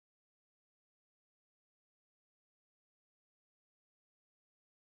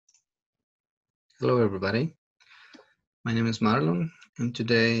Hello everybody, my name is Marlon, and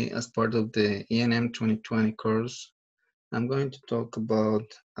today as part of the ENM2020 course, I'm going to talk about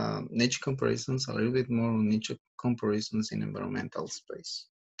niche comparisons, a little bit more on niche comparisons in environmental space.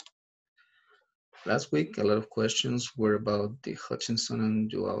 Last week, a lot of questions were about the Hutchinson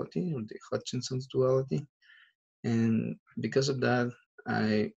duality or the Hutchinson's duality, and because of that,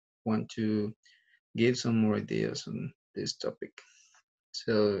 I want to give some more ideas on this topic.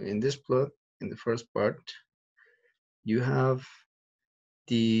 So in this plot, in the first part, you have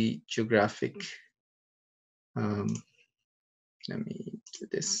the geographic, let me do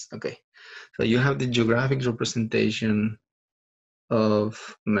this. Okay, so you have the geographic representation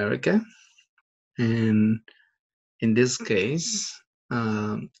of America, and in this case,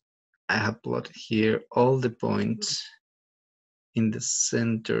 I have plotted here all the points in the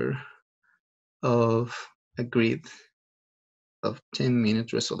center of a grid of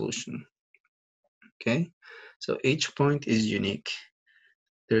 10-minute resolution. Okay, so each point is unique.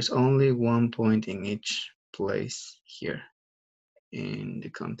 There's only one point in each place here in the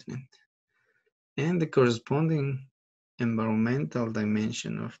continent. And the corresponding environmental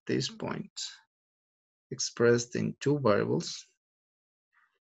dimension of this point, expressed in two variables,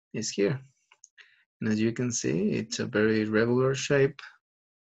 is here. And as you can see, it's a very regular shape,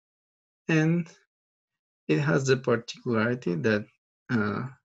 and it has the particularity that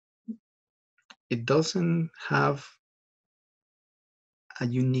it doesn't have a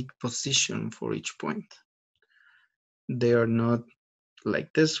unique position for each point. They are not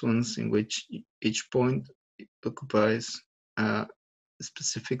like this ones, in which each point occupies a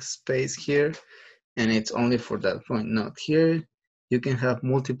specific space here, and it's only for that point. Not here, you can have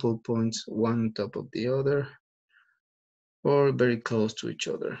multiple points, one on top of the other, or very close to each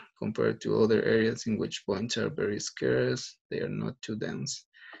other, compared to other areas in which points are very scarce, they are not too dense.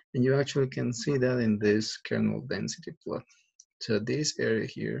 And you actually can see that in this kernel density plot. So this area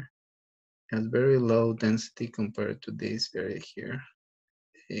here has very low density compared to this area here,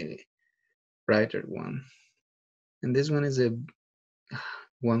 a brighter one. And this one is a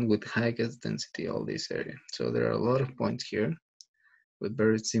one with highest density, all this area. So there are a lot of points here with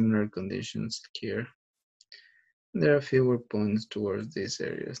very similar conditions here. There are fewer points towards these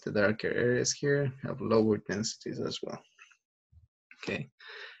areas. The darker areas here have lower densities as well. Okay,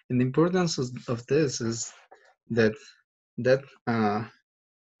 and the importance of this is that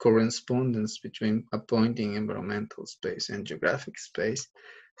correspondence between a point in environmental space and geographic space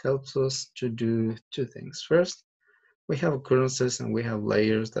helps us to do two things. First, we have occurrences and we have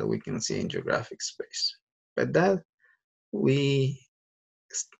layers that we can see in geographic space. But that we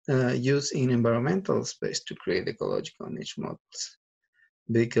use in environmental space to create ecological niche models,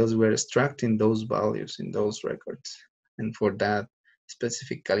 because we're extracting those values in those records, and for that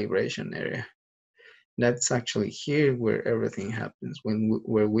specific calibration area. That's actually here where everything happens,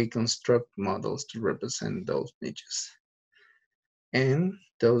 where we construct models to represent those niches. And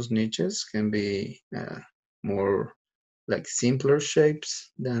those niches can be more like simpler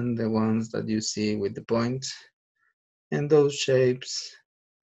shapes than the ones that you see with the points. And those shapes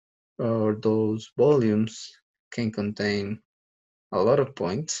or those volumes can contain a lot of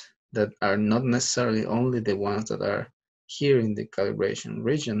points that are not necessarily only the ones that are here in the calibration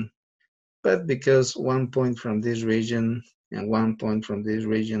region, but because one point from this region and one point from this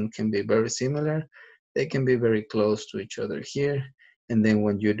region can be very similar, they can be very close to each other here. And then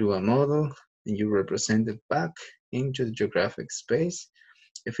when you do a model and you represent it back into the geographic space,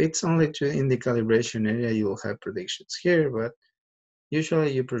 if it's only in the calibration area, you will have predictions here, but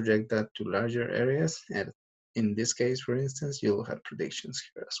usually you project that to larger areas, and in this case, for instance, you'll have predictions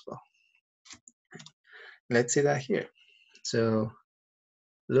here as well. Let's see that here. So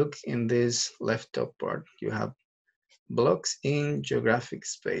look in this left top part, you have blocks in geographic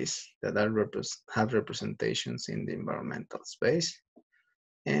space that have representations in the environmental space.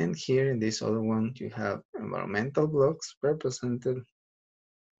 And here in this other one, you have environmental blocks represented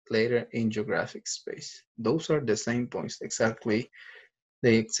later in geographic space. Those are the same points exactly.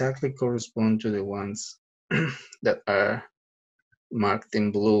 They exactly correspond to the ones that are marked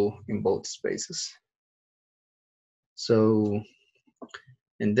in blue in both spaces. So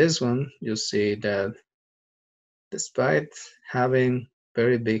in this one, you see that despite having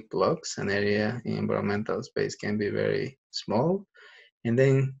very big blocks, an area in environmental space can be very small. And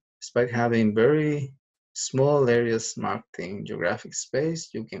then despite having very small areas marked in geographic space,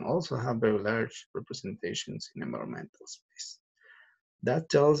 you can also have very large representations in environmental space. That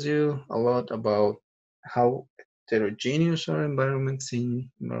tells you a lot about how heterogeneous are environments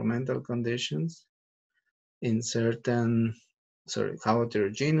in environmental conditions in certain how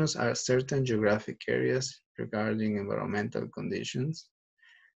heterogeneous are certain geographic areas regarding environmental conditions.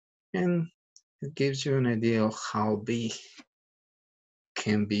 And it gives you an idea of how big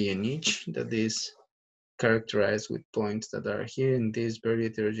can be a niche that is characterized with points that are here in these very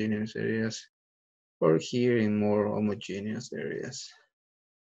heterogeneous areas or here in more homogeneous areas.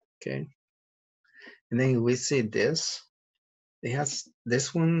 Okay. And then we see this.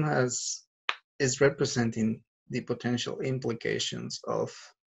 This one is representing the potential implications of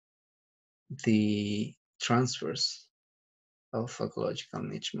the transfers of ecological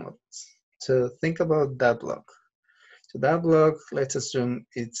niche models. So think about that block. So that block, let's assume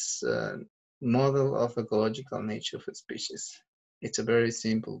it's a model of ecological niche of a species. It's a very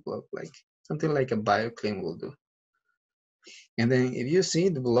simple block, like something like a bioclim will do. And then if you see,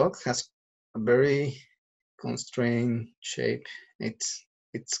 the block has a very constrained shape.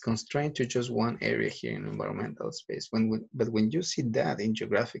 It's constrained to just one area here in environmental space. But when you see that in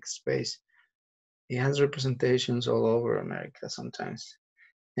geographic space, it has representations all over America sometimes.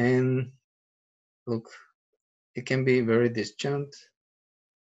 And look, it can be very disjunct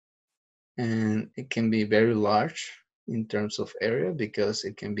and it can be very large in terms of area because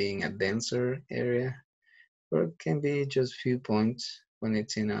it can be in a denser area, or it can be just few points when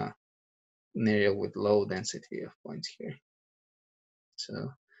it's in an area with low density of points here.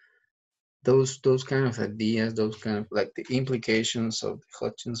 So those kind of ideas, those kind of like the implications of the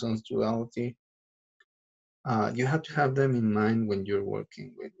Hutchinson's duality, you have to have them in mind when you're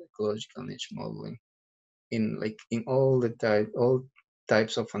working with ecological niche modeling in all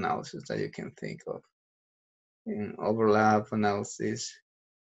types of analysis that you can think of, in overlap analysis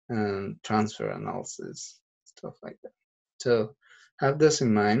and transfer analysis, stuff like that. So have this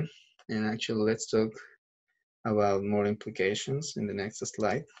in mind, and actually let's talk about more implications in the next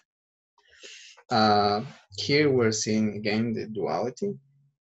slide. Here we're seeing again the duality.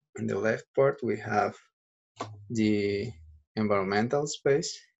 In the left part we have the environmental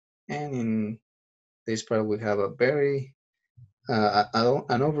space, and in this part we have a very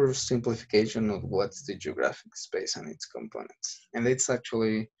an oversimplification of what's the geographic space and its components. And it's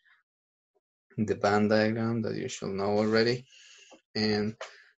actually the Venn diagram that you should know already. And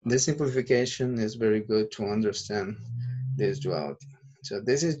this simplification is very good to understand this duality. So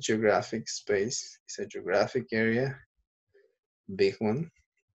this is geographic space. It's a geographic area, big one.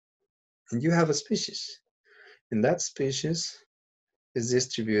 And you have a species. And that species is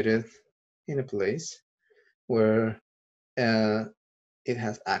distributed in a place where it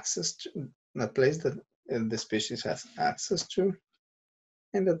has access to, a place that the species has access to,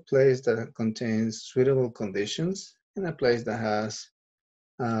 and a place that contains suitable conditions, and a place that has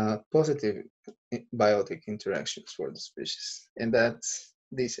positive biotic interactions for the species. And that's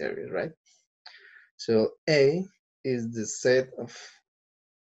this area, right? So A is the set of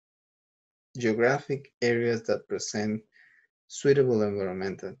geographic areas that present suitable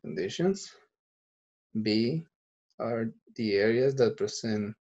environmental conditions. B are the areas that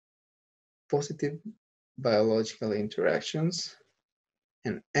present positive biological interactions.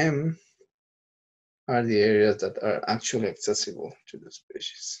 And M are the areas that are actually accessible to the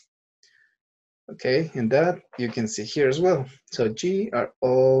species. Okay, and that you can see here as well. So G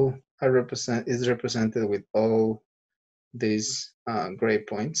is represented with all these gray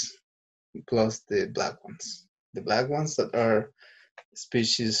points plus the black ones. The black ones that are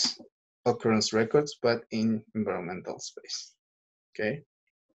species occurrence records, but in environmental space. Okay,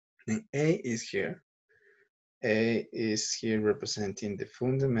 and A is here. A is here representing the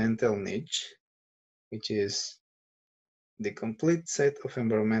fundamental niche, which is the complete set of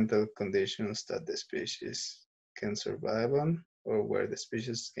environmental conditions that the species can survive on, or where the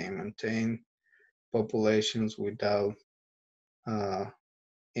species can maintain populations without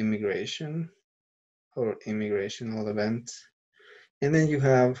immigration or immigrational events. And then you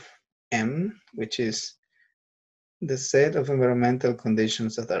have M, which is the set of environmental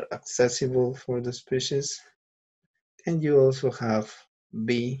conditions that are accessible for the species. And you also have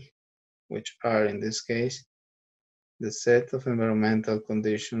B, which are in this case the set of environmental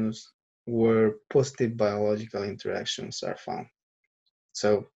conditions where positive biological interactions are found.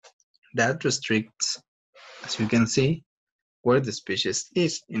 So that restricts, as you can see, where the species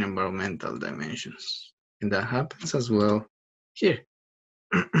is in environmental dimensions. And that happens as well here.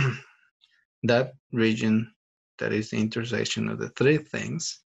 That region that is the intersection of the three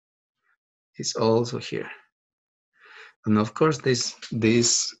things is also here. And of course, these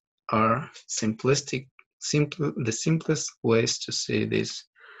are the simplest ways to see these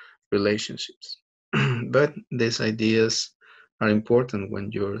relationships. But these ideas are important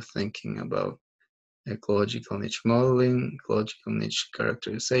when you're thinking about ecological niche modeling, ecological niche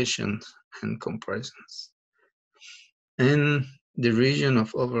characterization, and comparisons. And the region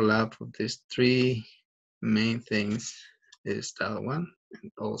of overlap of these three main things is that one,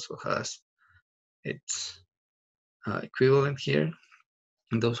 and also has its equivalent here.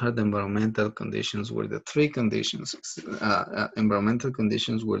 And those are the environmental conditions where the three conditions, environmental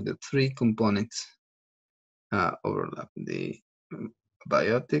conditions where the three components overlap. The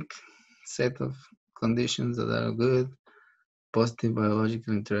biotic set of conditions that are good, positive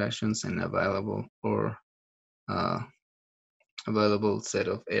biological interactions, and uh, available set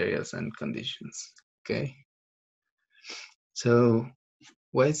of areas and conditions. Okay, so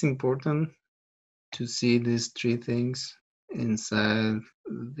why it's important to see these three things inside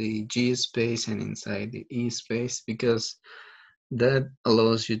the G space and inside the E space, because that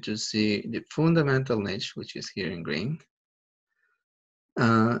allows you to see the fundamental niche, which is here in green,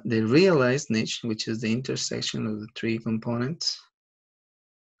 the realized niche, which is the intersection of the three components,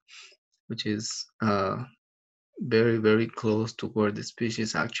 which is very, very close to where the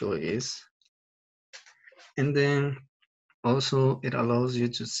species actually is. And then also it allows you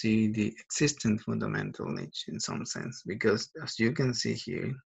to see the existing fundamental niche in some sense, because as you can see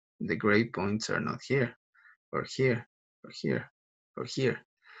here, the gray points are not here, or here, or here, or here,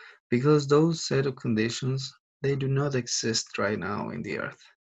 because those set of conditions, they do not exist right now in the Earth.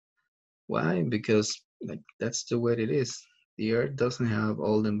 Why? Because like that's the way it is. The Earth doesn't have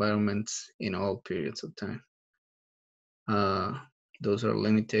all the environments in all periods of time. Uh, those are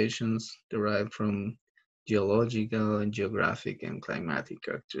limitations derived from geological and geographic and climatic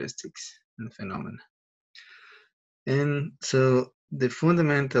characteristics and phenomena. And so the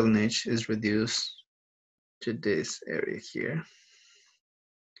fundamental niche is reduced to this area here,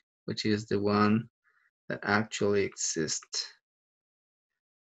 which is the one that actually exists.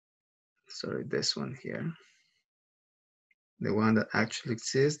 Sorry, this one here. The one that actually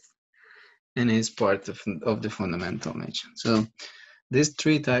exists and is part of the fundamental niche. So these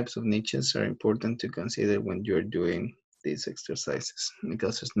three types of niches are important to consider when you're doing these exercises,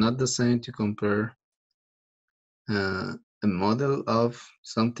 because it's not the same to compare a model of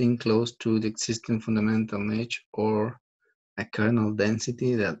something close to the existing fundamental niche or a kernel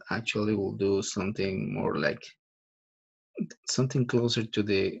density that actually will do something more like something closer to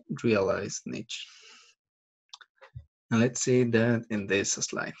the realized niche. And let's see that in this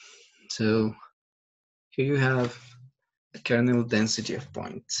slide. So here you have a kernel density of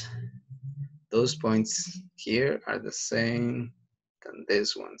points. Those points here are the same than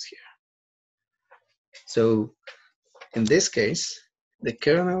these ones here. So in this case, the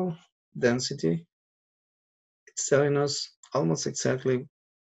kernel density, it's telling us almost exactly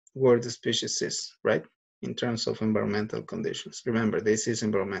where the species is, right? In terms of environmental conditions. Remember, this is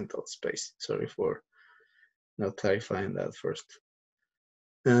environmental space. Sorry for not clarifying that first.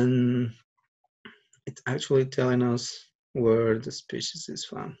 And it's actually telling us where the species is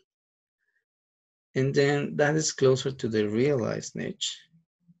found. And then that is closer to the realized niche.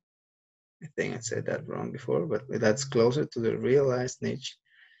 I think I said that wrong before, but that's closer to the realized niche.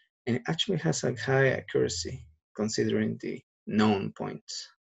 And it actually has a high accuracy considering the known points.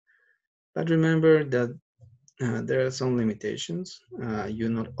 But remember that there are some limitations. You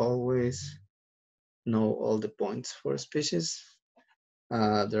not always know all the points for a species.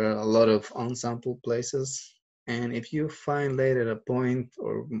 There are a lot of unsampled places. And if you find later a point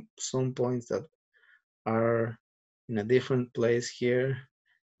or some points that are in a different place here,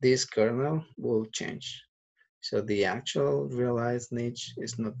 this kernel will change. So the actual realized niche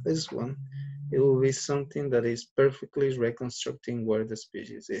is not this one. It will be something that is perfectly reconstructing where the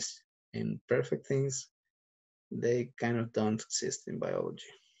species is. And perfect things, they kind of don't exist in biology.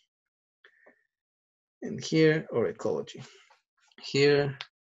 And here, or ecology. Here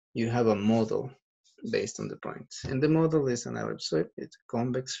you have a model based on the points. And the model is an ellipsoid. It's a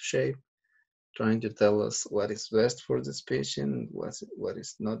convex shape, trying to tell us what is best for the species and what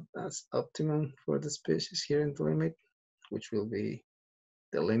is not as optimum for the species here in the limit, which will be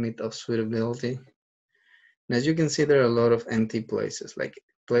the limit of suitability. And as you can see, there are a lot of empty places, like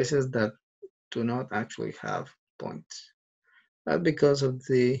places that do not actually have points. That's because of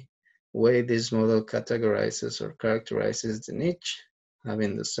the way this model categorizes or characterizes the niche,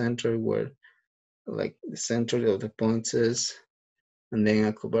 having the center where like the center of the points is, and then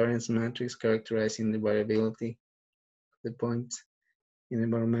a covariance matrix characterizing the variability of the points in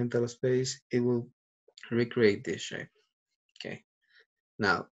environmental space. It will recreate this shape. Okay.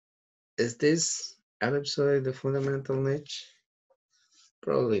 Now, is this ellipsoid the fundamental niche?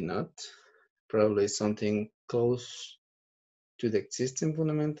 Probably not. Probably something close to the existing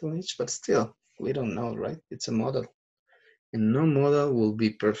fundamental niche, but still, We don't know, right? It's a model. And no model will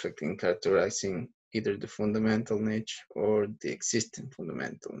be perfect in characterizing either the fundamental niche or the existing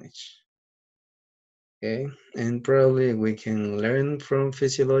fundamental niche. Okay, and probably we can learn from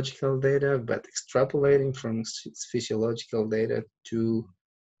physiological data, but extrapolating from physiological data to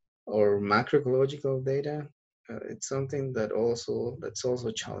or macroecological data, it's something that's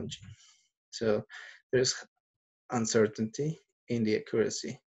also challenging. So there's uncertainty in the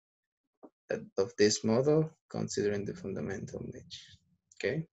accuracy of this model considering the fundamental niche.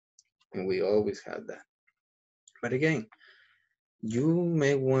 Okay, and we always have that. But again, you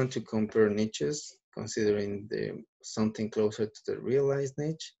may want to compare niches considering the something closer to the realized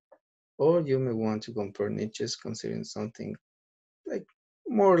niche, or you may want to compare niches considering something like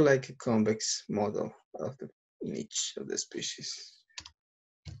more like a convex model of the niche of the species.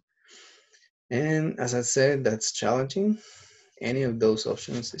 And as I said, that's challenging. Any of those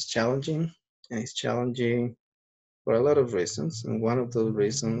options is challenging, and it's challenging for a lot of reasons. And one of those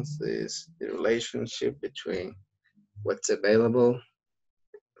reasons is the relationship between what's available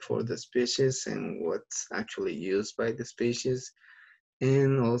for the species and what's actually used by the species,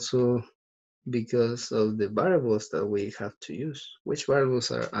 and also because of the variables that we have to use. Which variables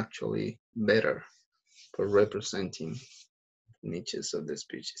are actually better for representing niches of the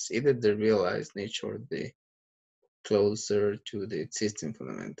species, either the realized niche or the closer to the existing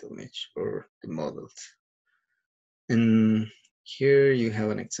fundamental niche or the models. And here you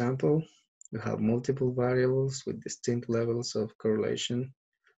have an example. You have multiple variables with distinct levels of correlation,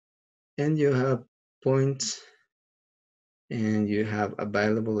 and you have points, and you have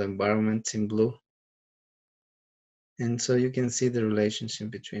available environments in blue. And so you can see the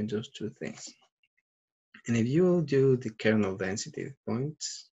relationship between those two things. And if you do the kernel density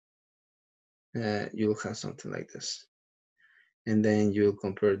points, you'll have something like this. And then you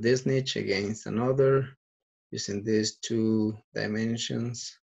compare this niche against another using these two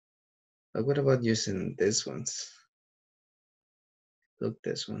dimensions. But what about using these ones? Look,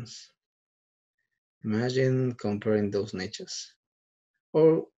 these ones. Imagine comparing those niches.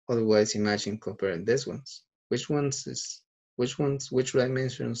 Or otherwise, imagine comparing these ones. Which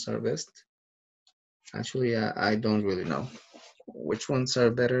dimensions are best? Actually, I don't really know. Which ones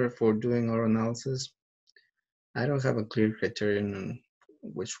are better for doing our analysis? I don't have a clear criterion on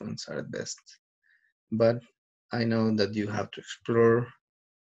which ones are best. But I know that you have to explore,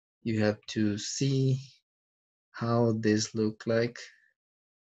 you have to see how this look like,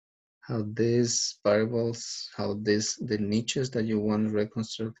 how these variables, how the niches that you want to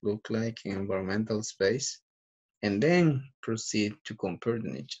reconstruct look like in environmental space, and then proceed to compare the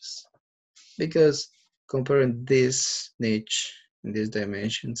niches. Because comparing this niche in these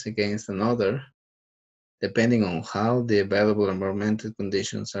dimensions against another, depending on how the available environmental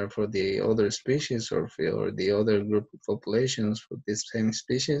conditions are for the other species or for the other group of populations for this same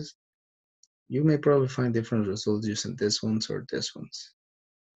species, you may probably find different results using these ones or these ones,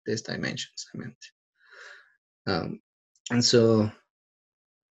 these dimensions, I meant. And so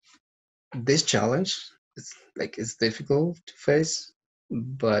this challenge it's difficult to face,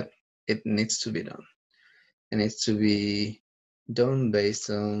 but it needs to be done. It needs to be done based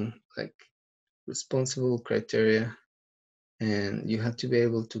on like responsible criteria, and you have to be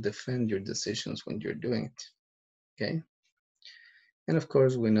able to defend your decisions when you're doing it. Okay. And of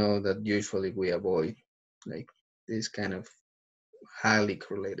course, we know that usually we avoid like these kind of highly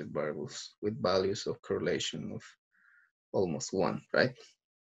correlated variables with values of correlation of almost 1, right?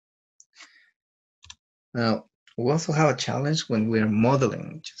 Now, we also have a challenge when we're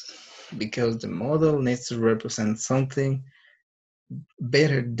modeling, because the model needs to represent something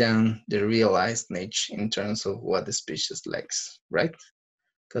better than the realized niche in terms of what the species likes, right?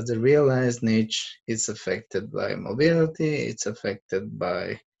 Because the realized niche is affected by mobility, it's affected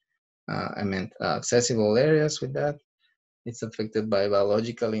by, accessible areas with that, it's affected by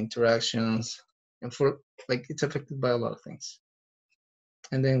biological interactions, and it's affected by a lot of things.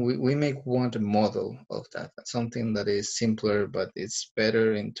 And then we may want a model of that, something that is simpler, but it's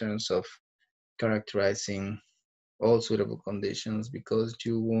better in terms of characterizing all suitable conditions, because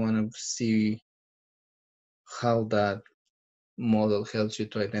you want to see how that model helps you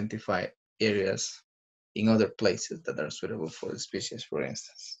to identify areas in other places that are suitable for the species, for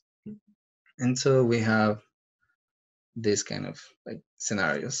instance. And so we have this kind of like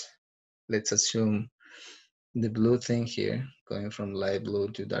scenarios. Let's assume the blue thing here, going from light blue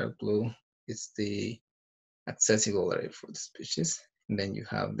to dark blue, is the accessible area for the species. And then you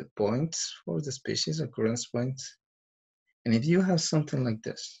have the points for the species, occurrence points. And if you have something like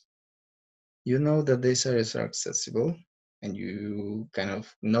this, you know that these areas are accessible, and you kind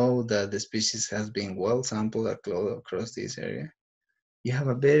of know that the species has been well sampled across this area, you have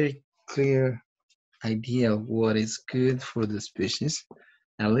a very clear idea of what is good for the species,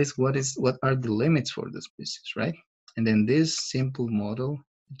 at least what are the limits for the species, right? And then this simple model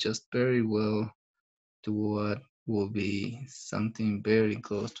just very well to what will be something very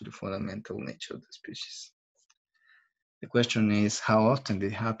close to the fundamental nature of the species. The question is how often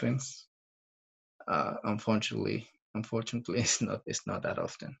it happens. Unfortunately, it's not that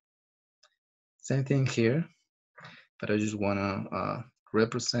often. Same thing here, but I just wanna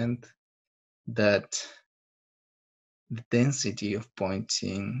represent that the density of points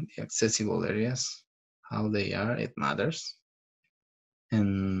in the accessible areas, how they are, it matters.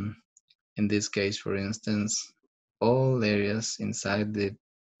 And in this case, for instance, all areas inside the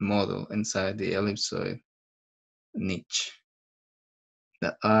model, inside the ellipsoid niche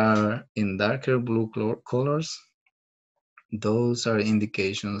that are in darker blue colors, those are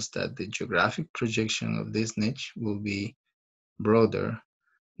indications that the geographic projection of this niche will be broader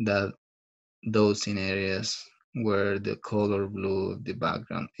than those in areas where the color blue of the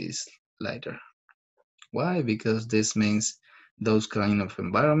background is lighter. Why? Because this means those kind of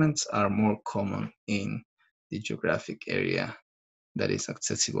environments are more common in the geographic area that is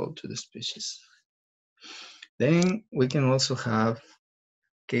accessible to the species. Then we can also have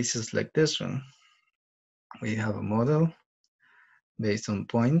cases like this one. We have a model based on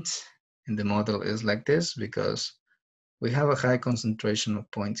points, and the model is like this because we have a high concentration of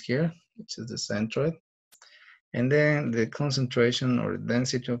points here, which is the centroid, and then the concentration or the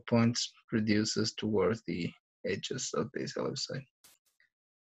density of points reduces towards the edges of this ellipsoid,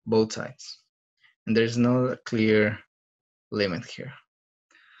 both sides. And there's no clear limit here.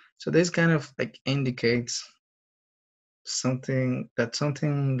 So this kind of like indicates something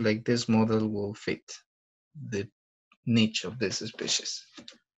like this model will fit the niche of this species.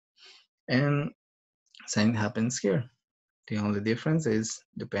 And same happens here. The only difference is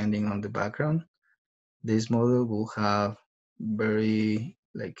depending on the background, this model will have very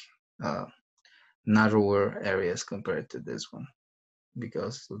like narrower areas compared to this one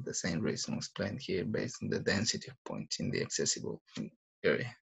because of the same reason explained here based on the density of points in the accessible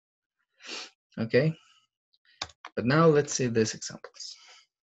area. Okay, but now let's see these examples.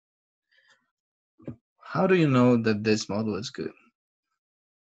 How do you know that this model is good?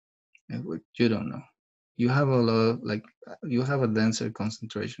 You don't know. You have a lot, like you have a denser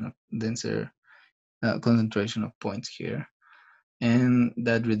concentration of points here, and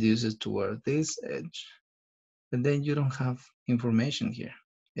that reduces toward this edge. But then you don't have information here.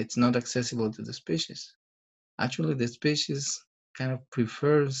 It's not accessible to the species. Actually, the species kind of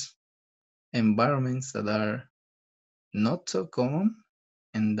prefers environments that are not so common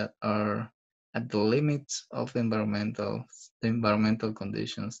and that are at the limits of the environmental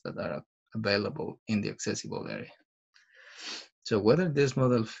conditions that are available in the accessible area. So whether this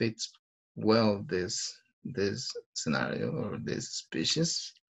model fits well this scenario or this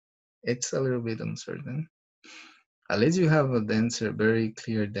species, it's a little bit uncertain. At least you have a denser, very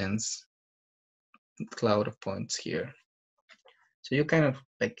clear, dense cloud of points here. So you kind of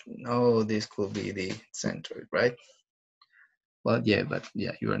like, oh, this could be the centroid, right? Well, yeah, but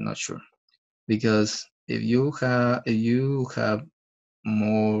yeah, you are not sure. Because if you have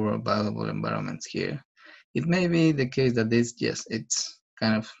more available environments here, it may be the case that this, yes, it's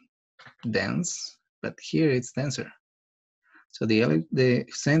kind of dense, but here it's denser. So the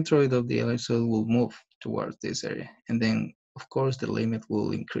centroid of the ellipsoid will move towards this area, and then of course the limit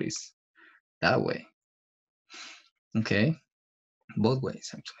will increase that way. Okay, both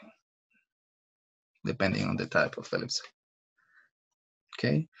ways actually, depending on the type of ellipsoid.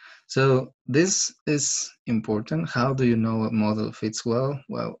 Okay, so this is important. How do you know a model fits well?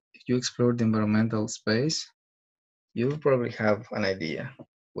 Well, if you explore the environmental space, you'll probably have an idea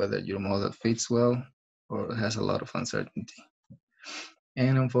whether your model fits well or has a lot of uncertainty.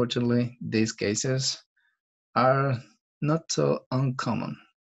 And unfortunately, these cases are not so uncommon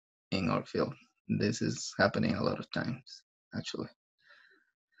in our field. This is happening a lot of times, actually.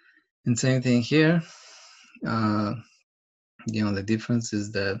 And same thing here. The difference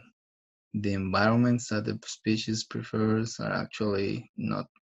is that the environments that the species prefers are actually not,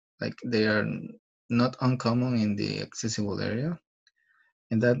 like they are not uncommon in the accessible area.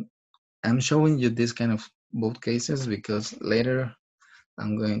 And that I'm showing you this kind of both cases because later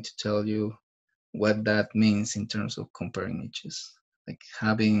I'm going to tell you what that means in terms of comparing niches, like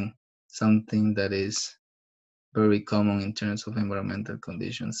having something that is very common in terms of environmental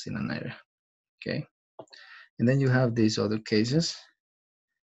conditions in an area. Okay, and then you have these other cases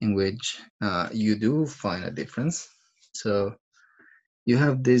in which you do find a difference. So you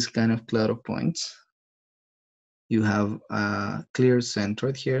have this kind of cloud of points. You have a clear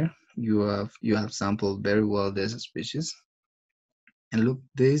centroid here. You have sampled very well this species. And look,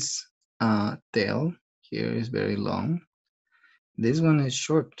 this tail here is very long. This one is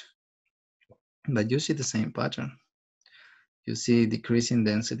short, but you see the same pattern. You see decreasing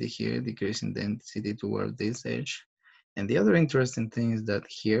density here, decreasing density toward this edge. And the other interesting thing is that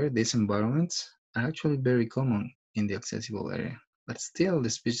here, these environments are actually very common in the accessible area, but still the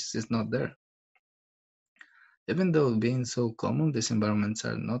species is not there. Even though being so common, these environments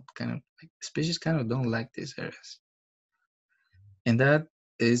are not species kind of don't like these areas. And that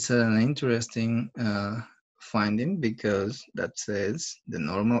is an interesting finding, because that says the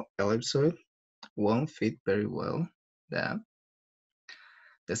normal ellipsoid won't fit very well that.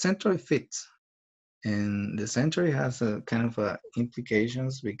 The centroid fits, and the centroid has a kind of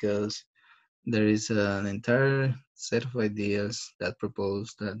implications, because there is an entire set of ideas that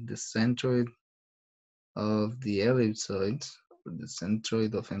propose that the centroid of the ellipsoid, or the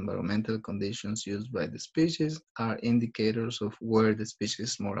centroid of environmental conditions used by the species, are indicators of where the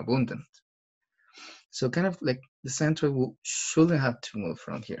species is more abundant. So kind of like the centroid shouldn't have to move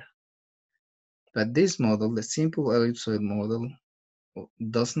from here. But this model, the simple ellipsoid model,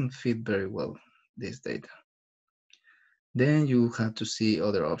 doesn't fit very well this data. Then you have to see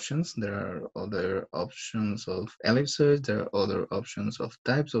other options. There are other options of ellipsoids. There are other options of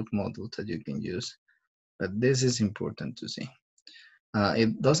types of models that you can use. But this is important to see.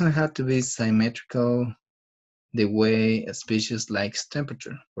 It doesn't have to be symmetrical the way a species likes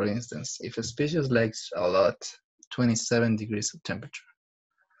temperature. For instance, if a species likes a lot 27 degrees of temperature,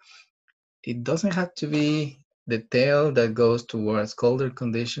 it doesn't have to be the tail that goes towards colder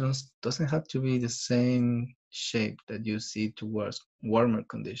conditions, doesn't have to be the same shape that you see towards warmer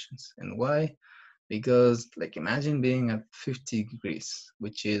conditions. And why? Because like imagine being at 50 degrees,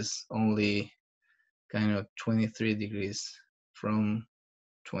 which is only kind of 23 degrees from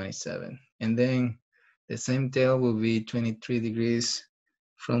 27. And then the same tail will be 23 degrees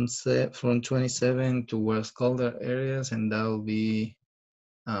from 27 towards colder areas, and that will be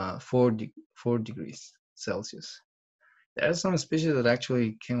 4 degrees Celsius. There are some species that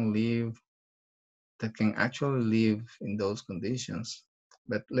actually actually live in those conditions.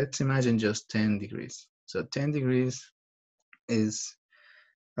 But let's imagine just 10 degrees. So 10 degrees is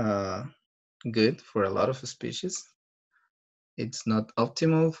uh, good for a lot of species. It's not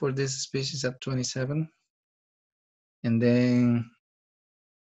optimal for this species at 27. And then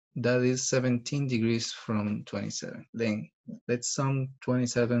that is 17 degrees from 27. Then let's sum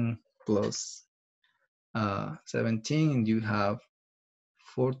 27 plus 17, and you have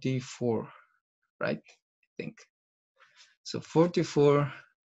 44, right? I think. So 44,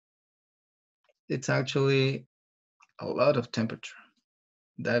 it's actually a lot of temperature.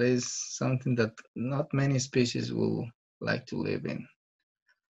 That is something that not many species will like to live in.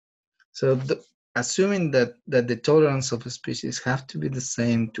 So assuming that the tolerance of a species have to be the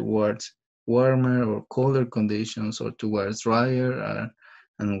same towards warmer or colder conditions, or towards drier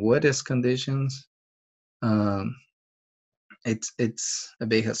and wettest conditions, it's a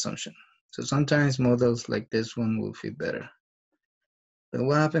big assumption. So sometimes models like this one will fit better. But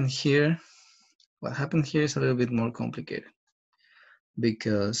what happened here is a little bit more complicated,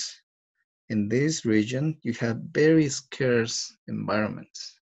 because in this region you have very scarce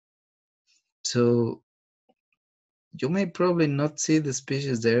environments. So you may probably not see the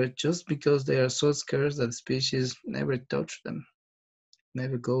species there just because they are so scarce that the species never touch them,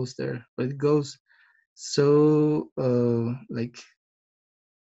 never goes there. But it goes so like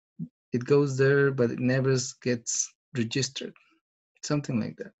it goes there, but it never gets registered, something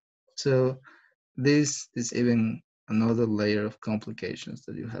like that. So this is even another layer of complications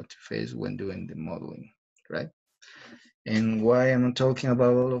that you have to face when doing the modeling, right? And why I'm talking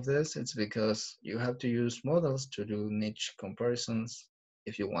about all of this? It's because you have to use models to do niche comparisons,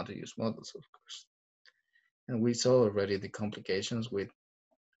 if you want to use models, of course. And we saw already the complications with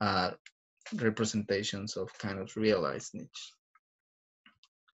representations of kind of realized niche.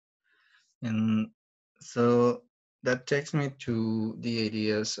 And so that takes me to the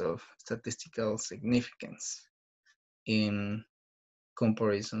ideas of statistical significance in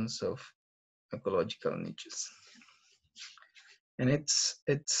comparisons of ecological niches. And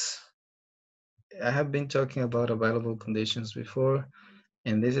I have been talking about available conditions before,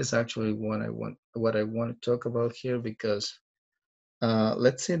 and this is actually what I want to talk about here, because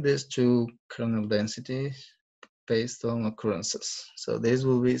let's say there's two kernel densities based on occurrences. So this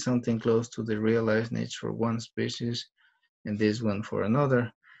will be something close to the realized niche for one species, and this one for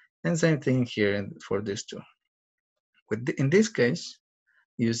another. And same thing here for these two. In this case,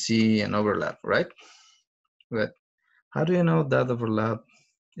 you see an overlap, right? But how do you know that overlap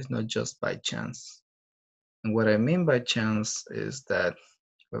is not just by chance? And what I mean by chance is that,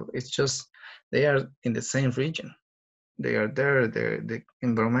 well, it's just they are in the same region. They are there. The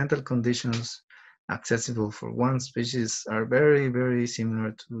environmental conditions accessible for one species are very, very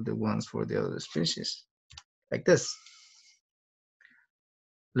similar to the ones for the other species. Like this.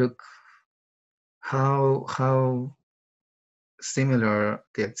 Look how similar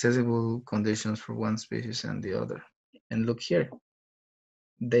the accessible conditions for one species and the other. And look here,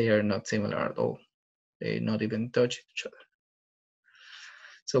 they are not similar at all. They not even touch each other.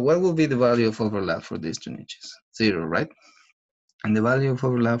 So what will be the value of overlap for these two niches? 0, right? And the value of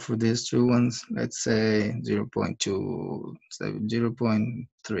overlap for these two ones, let's say 0 0.2,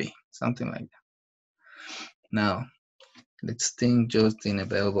 0.3, something like that. Now, let's think just in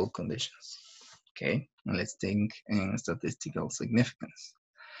available conditions, okay? And let's think in statistical significance.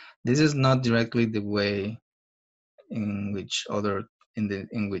 This is not directly the way in which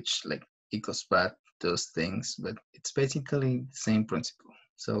like EcoSpat does things, but it's basically the same principle.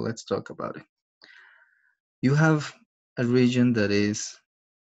 So let's talk about it. You have a region that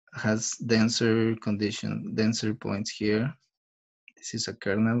has denser points here. This is a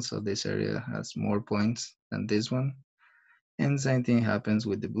kernel, so this area has more points than this one. And same thing happens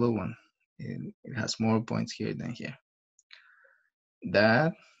with the blue one. It has more points here than here.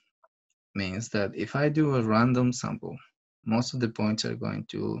 That means that if I do a random sample, most of the points are going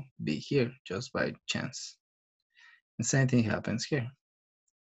to be here just by chance. The same thing happens here.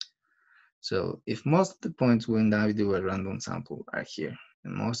 So if most of the points when I do a random sample are here,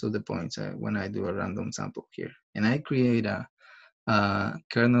 and most of the points are when I do a random sample here, and I create a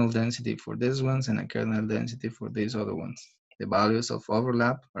kernel density for these ones and a kernel density for these other ones, the values of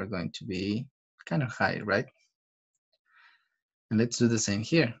overlap are going to be kind of high, right? And let's do the same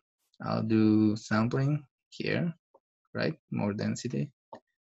here. I'll do sampling here, right? More density.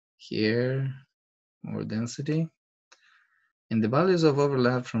 Here, more density. And the values of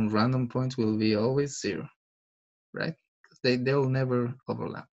overlap from random points will be always 0, right? Because they'll never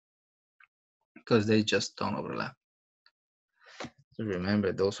overlap because they just don't overlap. So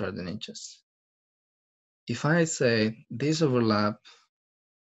remember, those are the niches. If I say this overlap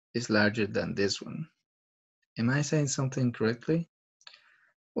is larger than this one, am I saying something correctly?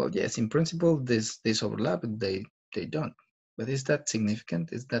 Well, yes, in principle, this overlap, they don't. But is that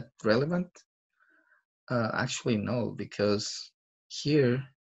significant? Is that relevant? Actually, no, because here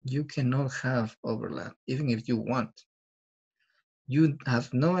you cannot have overlap, even if you want. You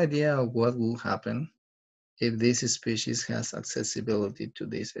have no idea what will happen if this species has accessibility to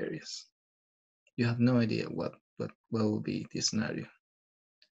these areas. You have no idea what will be the scenario.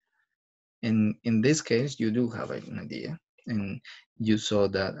 And in this case, you do have an idea. And you saw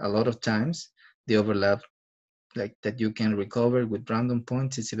that a lot of times the overlap like that you can recover with random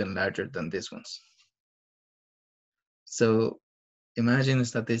points is even larger than these ones. So imagine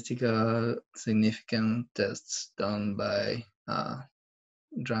statistical significant tests done by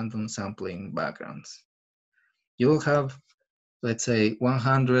random sampling backgrounds. You'll have, let's say,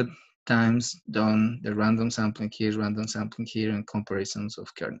 100 times done the random sampling here, and comparisons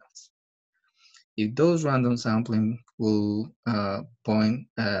of kernels. If those random sampling will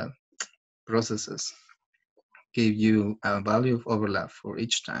processes give you a value of overlap for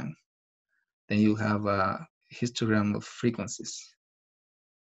each time, then you have a histogram of frequencies.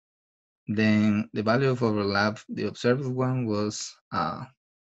 Then the value of overlap, the observed one was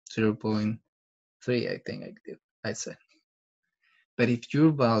 0.3, I think I said. But if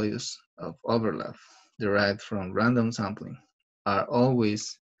your values of overlap derived from random sampling are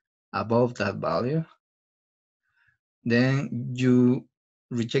always above that value, then you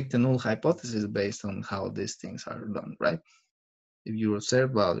reject the null hypothesis based on how these things are done, right? If your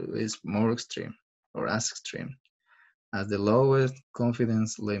observed value is more extreme or as extreme as the lowest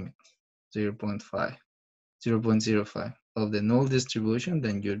confidence limit, 0.5, 0.05 of the null distribution,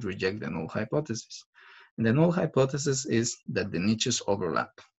 then you'd reject the null hypothesis. And the null hypothesis is that the niches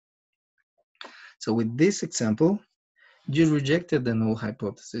overlap. So with this example, you rejected the null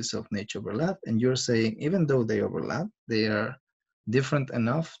hypothesis of niche overlap, and you're saying even though they overlap, they are different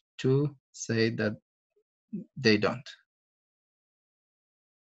enough to say that they don't.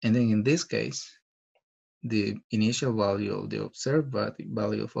 And then in this case, the initial value of the observed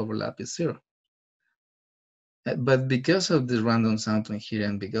value of overlap is 0. But because of the random sampling here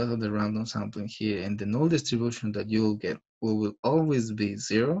and because of the random sampling here and the null distribution that you'll get will always be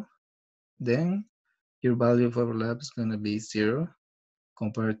 0, then your value of overlap is going to be 0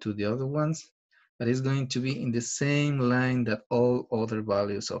 compared to the other ones. but it's going to be in the same line that all other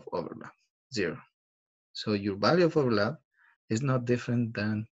values of overlap, 0. So your value of overlap is not different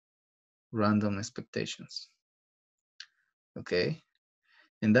than random expectations, okay?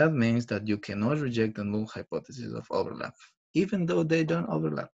 And that means that you cannot reject the null hypothesis of overlap, even though they don't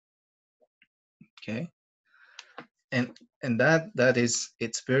overlap, okay? And that is,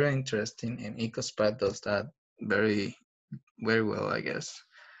 it's very interesting, and EcoSprat does that very well, I guess.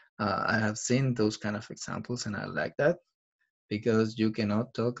 I have seen those kind of examples, and I like that, because you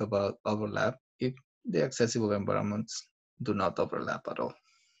cannot talk about overlap if the accessible environments do not overlap at all,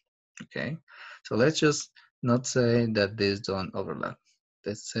 okay? So let's just not say that these don't overlap.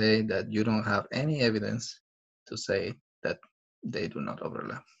 Let's say that you don't have any evidence to say that they do not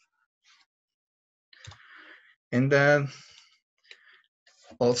overlap. And that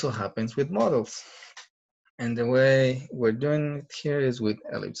also happens with models. And the way we're doing it here is with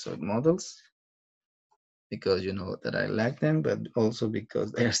ellipsoid models, because you know that I like them, but also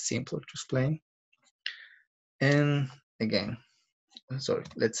because they're simpler to explain. And again, sorry,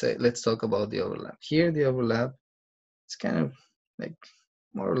 let's talk about the overlap. Here, the overlap is kind of like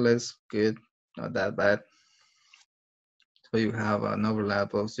more or less good, not that bad. So you have an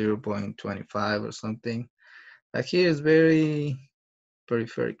overlap of 0.25 or something. Like here is very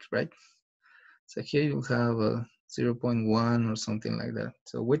peripheric, right? So here you have a 0.1 or something like that.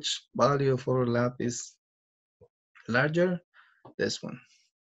 So which value of overlap is larger? This one,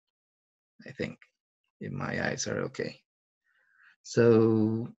 I think, if my eyes are okay.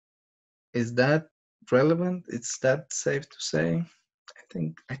 So is that relevant? Is that safe to say?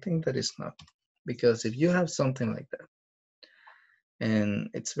 I think that is not, because if you have something like that, and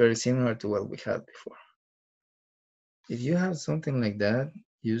it's very similar to what we had before. If you have something like that,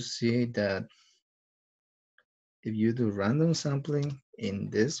 you see that if you do random sampling in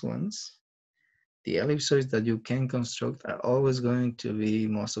these ones, the ellipsoids that you can construct are always going to be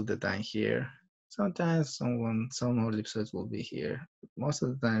most of the time here. Sometimes some ellipsoids will be here, but most of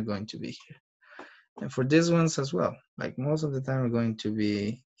the time are going to be here. And for these ones as well, like most of the time are going to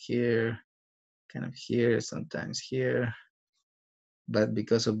be here, kind of here, sometimes here. But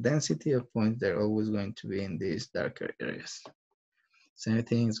because of density of points, they're always going to be in these darker areas. Same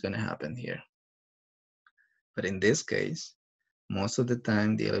thing is going to happen here. But in this case, most of the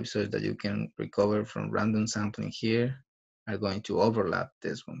time, the ellipsoids that you can recover from random sampling here are going to overlap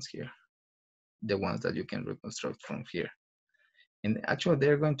these ones here, the ones that you can reconstruct from here. And actually,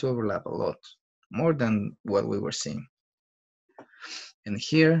 they're going to overlap a lot, more than what we were seeing. And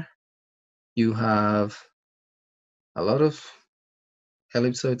here, you have a lot of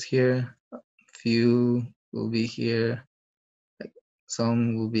ellipsoids here. Few will be here, like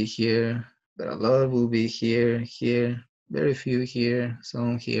some will be here, but a lot will be here, here, very few here,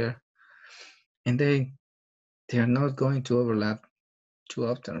 some here. And they're not going to overlap too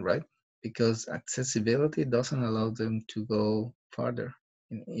often, right? Because accessibility doesn't allow them to go farther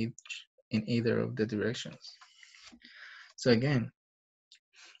in either of the directions. So again,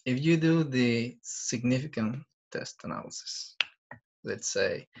 if you do the significant test analysis, let's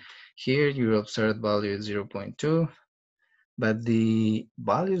say here your observed value is 0.2, but the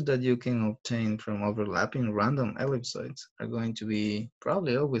values that you can obtain from overlapping random ellipsoids are going to be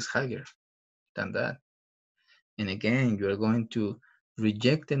probably always higher than that. And again, you are going to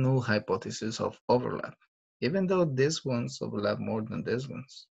reject the null hypothesis of overlap, even though these ones overlap more than these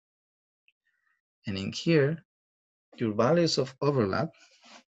ones. And in here, your values of overlap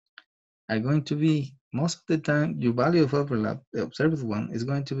are going to be most of the time, your value of overlap, the observed one, is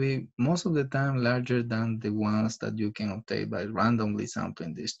going to be most of the time larger than the ones that you can obtain by randomly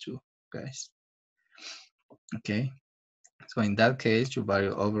sampling these two guys. Okay, so in that case, your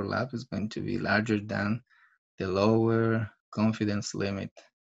value of overlap is going to be larger than the lower confidence limit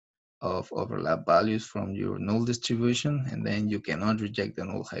of overlap values from your null distribution, and then you cannot reject the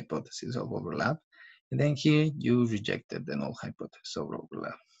null hypothesis of overlap. And then here you rejected the null hypothesis of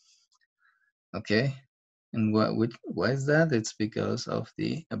overlap. Okay, and why is that? It's because of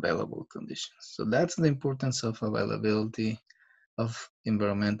the available conditions. So that's the importance of availability of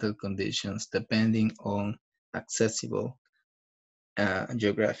environmental conditions depending on accessible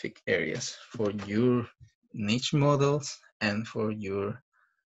geographic areas for your niche models and for your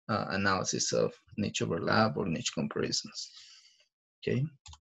analysis of niche overlap or niche comparisons. Okay.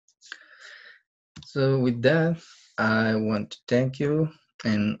 So with that, I want to thank you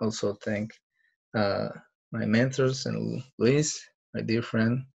and also thank my mentors and Luis, my dear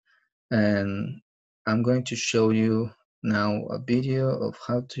friend. And I'm going to show you now a video of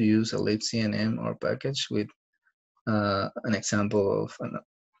how to use a libcnm or package with an example of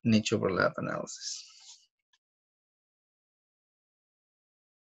niche overlap analysis.